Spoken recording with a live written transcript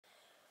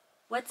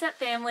What's up,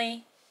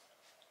 family?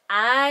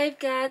 I've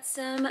got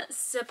some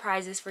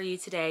surprises for you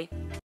today.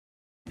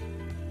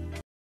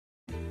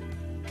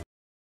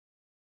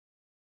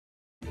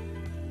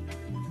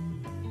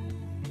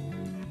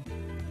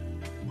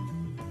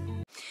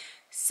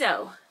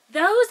 So,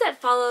 those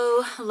that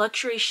follow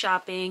luxury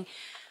shopping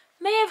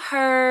may have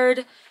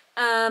heard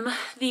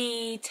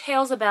the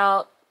tales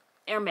about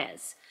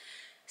Hermes.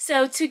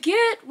 So to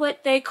get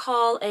what they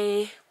call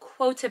a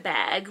quota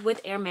bag with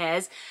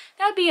Hermes,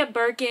 that would be a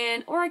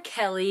Birkin or a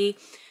Kelly,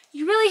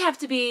 you really have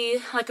to be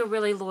like a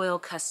really loyal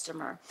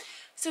customer.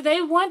 So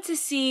they want to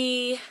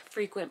see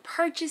frequent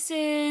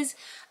purchases,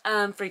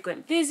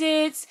 frequent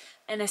visits,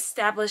 an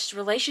established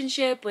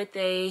relationship with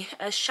a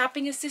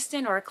shopping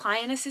assistant or a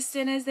client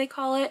assistant as they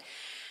call it.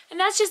 And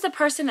that's just a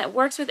person that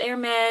works with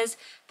Hermes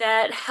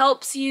that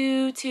helps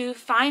you to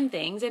find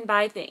things and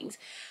buy things.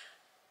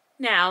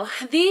 Now,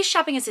 these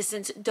shopping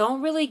assistants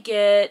don't really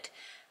get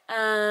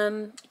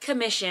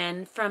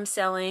commission from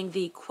selling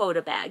the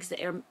quota bags,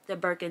 the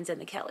Birkins and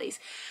the Kellys,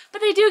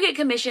 but they do get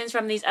commissions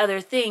from these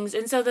other things.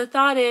 And so the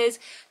thought is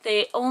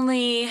they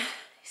only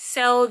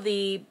sell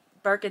the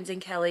Birkins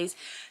and Kellys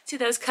to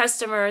those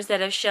customers that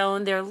have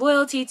shown their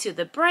loyalty to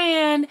the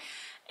brand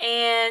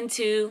and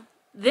to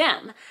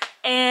them.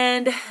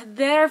 And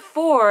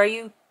therefore,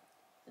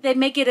 they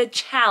make it a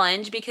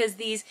challenge because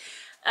these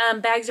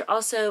bags are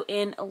also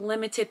in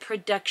limited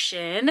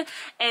production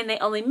and they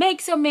only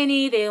make so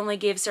many, they only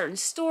give certain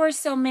stores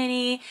so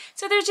many.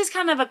 So there's just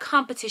kind of a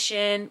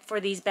competition for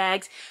these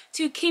bags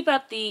to keep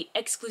up the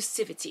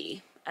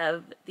exclusivity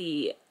of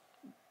the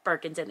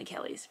Birkins and the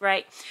Kellys,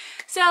 right?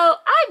 So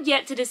I've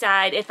yet to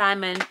decide if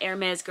I'm an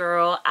Hermes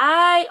girl.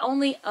 I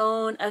only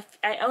own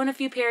a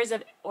few pairs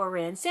of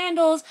Oran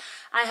sandals.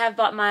 I have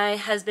bought my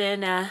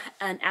husband an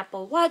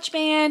Apple Watch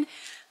band.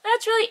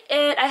 That's really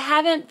it. I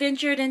haven't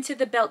ventured into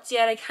the belts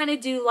yet. I kind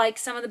of do like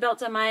some of the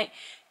belts. I might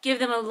give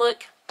them a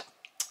look,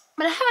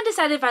 but I haven't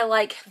decided if I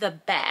like the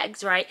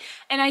bags, right?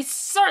 And I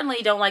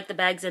certainly don't like the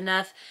bags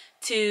enough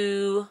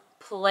to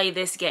play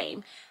this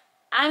game.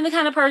 I'm the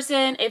kind of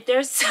person, if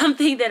there's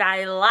something that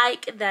I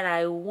like, that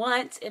I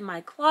want in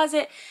my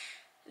closet,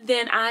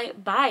 then I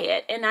buy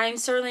it. And I'm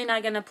certainly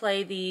not going to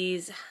play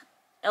these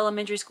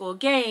elementary school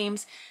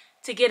games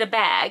to get a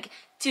bag,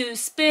 to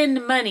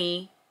spend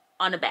money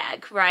on a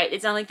bag, right?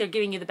 It's not like they're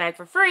giving you the bag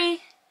for free.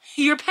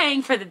 You're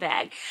paying for the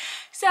bag.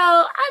 So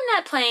I'm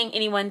not playing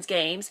anyone's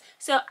games.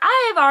 So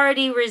I have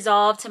already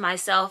resolved to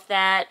myself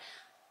that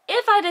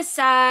if I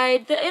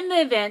decide, in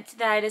the event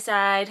that I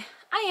decide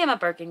I am a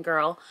Birkin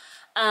girl,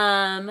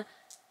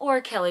 or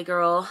a Kelly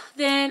girl,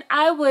 then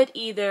I would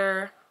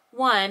either,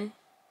 one,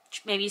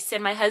 maybe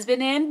send my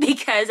husband in,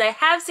 because I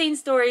have seen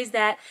stories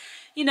that,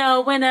 you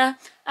know, when a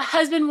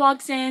husband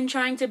walks in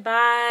trying to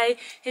buy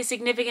his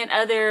significant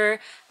other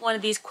one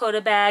of these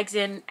quota bags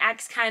and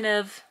acts kind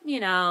of, you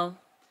know,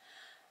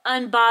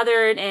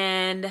 unbothered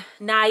and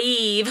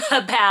naive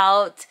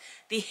about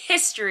the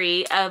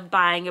history of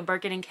buying a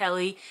Birkin and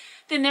Kelly,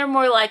 then they're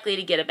more likely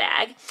to get a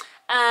bag.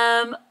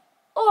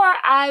 Or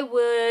I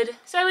would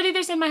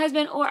either send my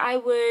husband or I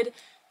would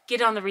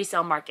get on the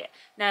resale market.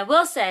 Now I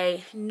will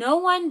say, no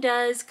one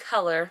does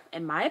color,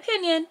 in my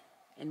opinion,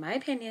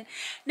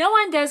 no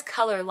one does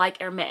color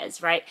like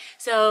Hermes, right?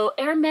 So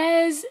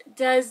Hermes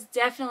does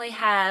definitely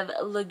have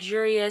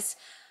luxurious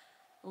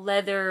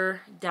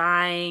leather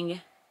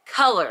dyeing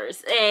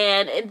colors,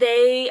 and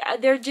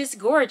they're just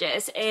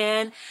gorgeous.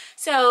 And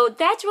so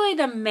that's really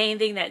the main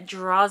thing that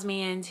draws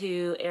me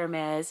into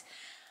Hermes.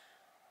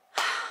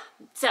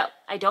 So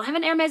I don't have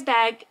an Hermes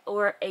bag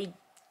or a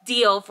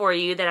deal for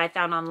you that I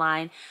found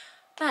online,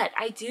 but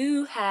I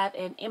do have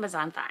an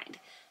Amazon find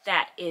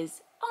that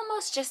is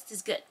almost just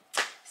as good.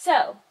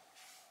 So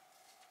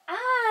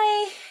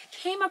I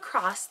came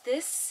across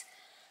this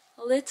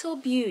little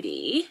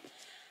beauty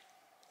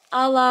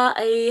a la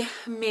a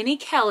mini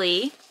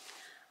Kelly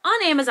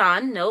on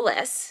Amazon, no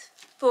less,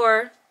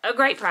 for a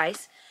great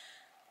price.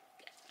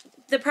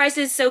 The price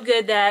is so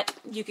good that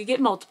you could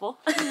get multiple,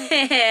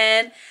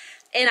 and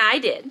I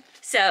did.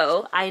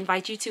 So I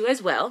invite you to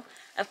as well.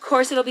 Of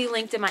course, it'll be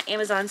linked in my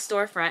Amazon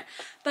storefront.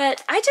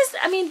 But I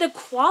mean, the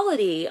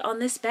quality on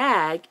this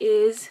bag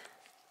is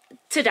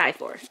to die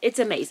for. It's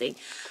amazing.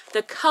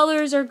 The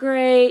colors are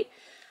great.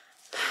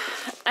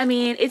 I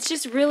mean, it's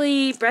just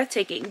really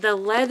breathtaking. The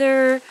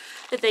leather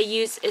that they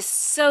use is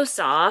so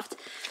soft.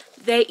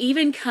 They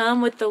even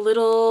come with the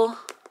little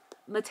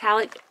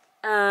metallic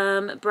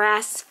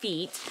brass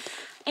feet.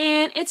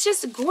 And it's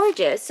just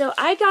gorgeous. So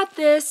I got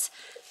this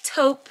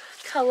taupe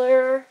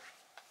color.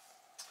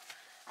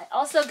 I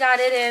also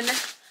got it in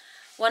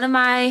one of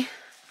my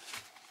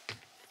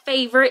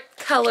favorite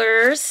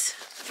colors,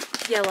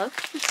 yellow.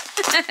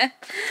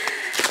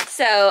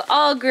 So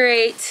all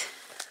great,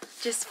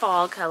 just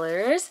fall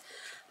colors.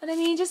 But I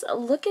mean, just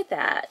look at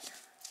that.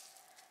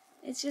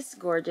 It's just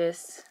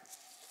gorgeous.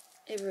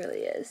 It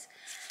really is.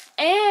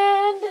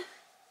 And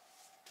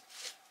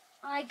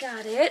I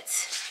got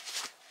it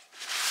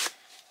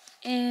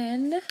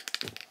in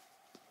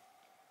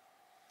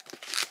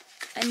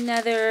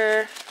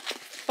another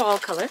fall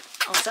color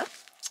also.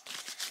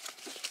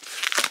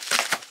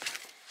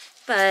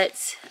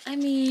 But I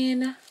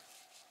mean,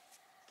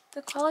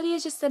 the quality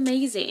is just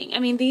amazing. I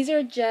mean, these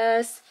are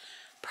just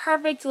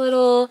perfect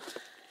little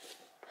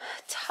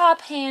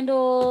top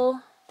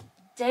handle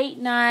date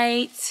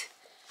night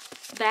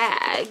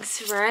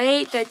bags,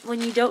 right? That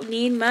when you don't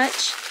need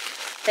much.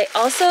 They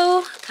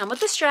also come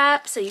with a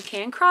strap, so you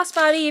can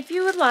crossbody if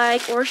you would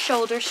like, or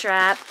shoulder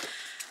strap.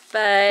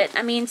 But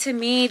I mean, to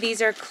me, these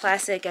are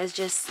classic as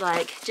just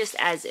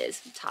as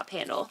is, top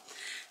handle.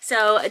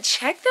 So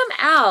check them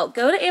out.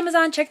 Go to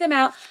Amazon, check them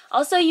out.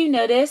 Also, you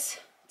notice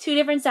 2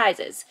 different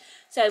sizes.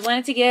 So I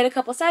wanted to get a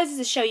couple sizes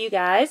to show you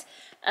guys.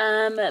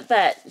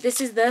 But this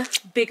is the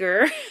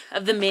bigger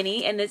of the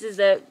mini, and this is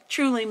the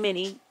truly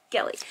mini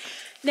Kelly.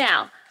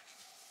 Now,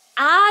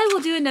 I will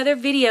do another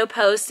video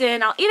post,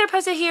 and I'll either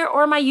post it here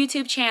or my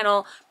YouTube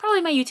channel,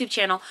 probably my YouTube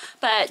channel,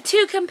 but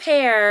to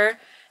compare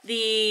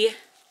the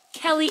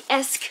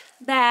Kelly-esque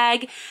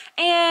bag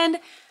and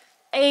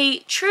a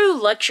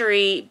true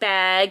luxury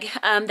bag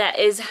that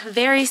is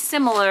very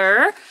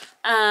similar.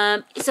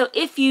 So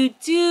if you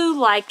do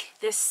like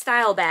this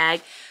style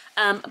bag,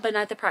 but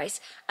not the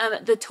price,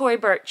 the Tory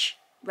Burch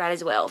Ride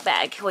as Well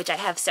bag, which I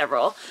have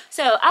several.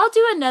 So I'll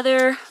do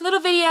another little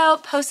video,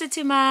 post it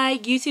to my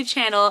YouTube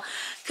channel,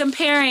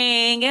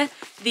 comparing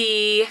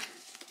the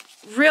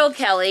real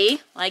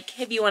Kelly, like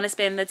if you want to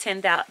spend the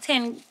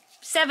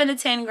 7 to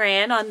 10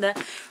 grand on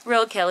the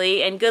real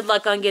Kelly, and good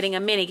luck on getting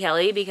a mini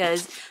Kelly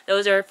because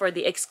those are for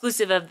the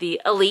exclusive of the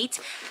elite,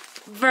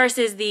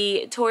 versus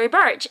the Tory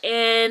Burch.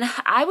 And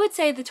I would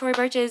say the Tory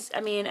Burch is,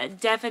 I mean,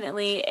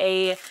 definitely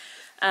a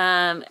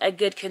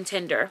good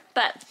contender.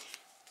 But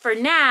for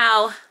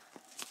now,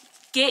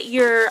 get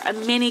your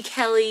mini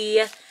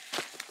Kelly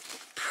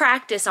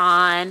practice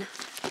on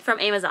from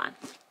Amazon.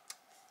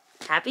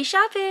 Happy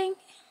shopping!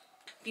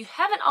 If you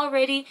haven't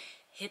already,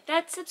 hit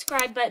that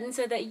subscribe button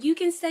so that you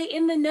can stay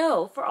in the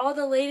know for all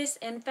the latest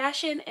in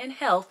fashion and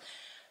health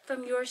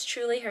from yours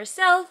truly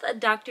herself,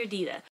 Dr. Dita.